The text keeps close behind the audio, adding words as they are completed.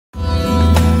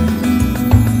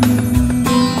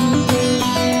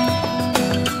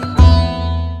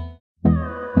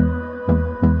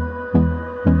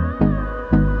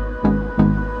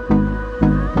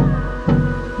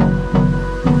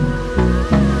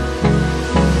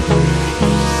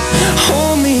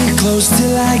close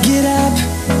till I get up.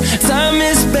 Time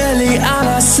is barely on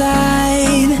our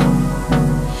side.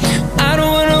 I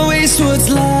don't wanna waste what's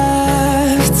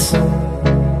left.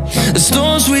 The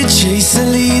storms we chase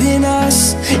are leading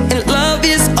us, and love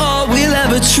is all we'll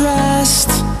ever trust.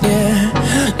 Yeah,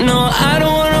 no, I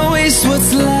don't wanna waste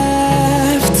what's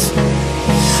left.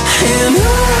 And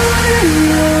on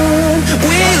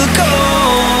we'll go,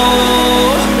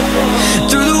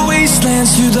 through the wastelands,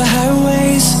 through the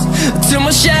highways, till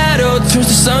my shadow turns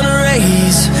to sun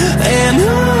rays. And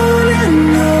on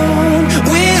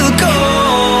we'll go,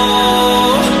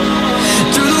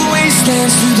 through the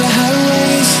wastelands, through the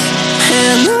highways,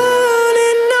 and on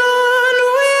we'll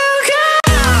go.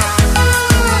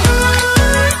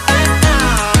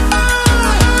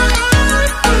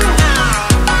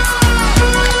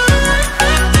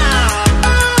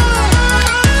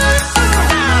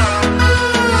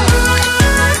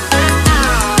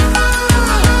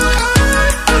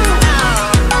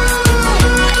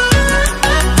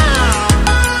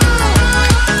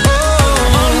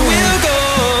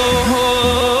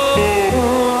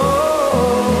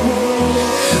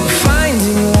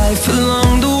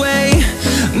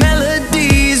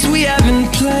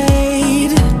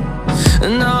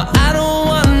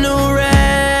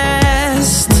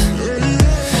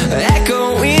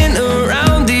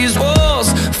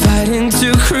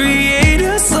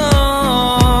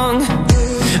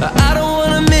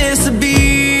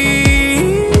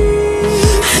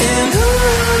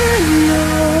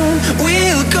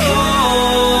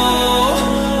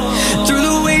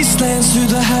 Through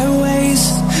the highways,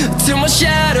 till my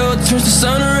shadow turns to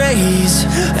sun rays.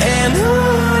 And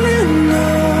on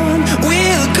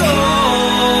we'll go,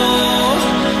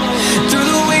 through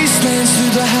the wastelands,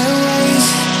 through the highways,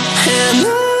 and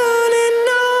on we'll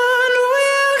go.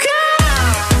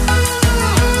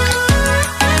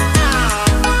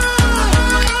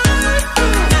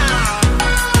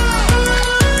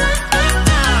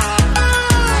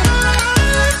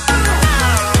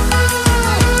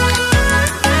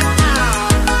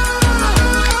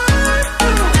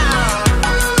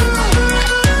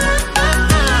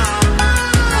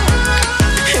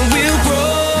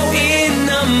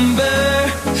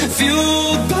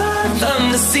 Fueled by them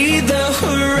to see the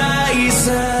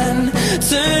horizon,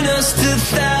 turn us to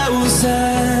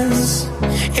thousands,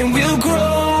 and we'll grow.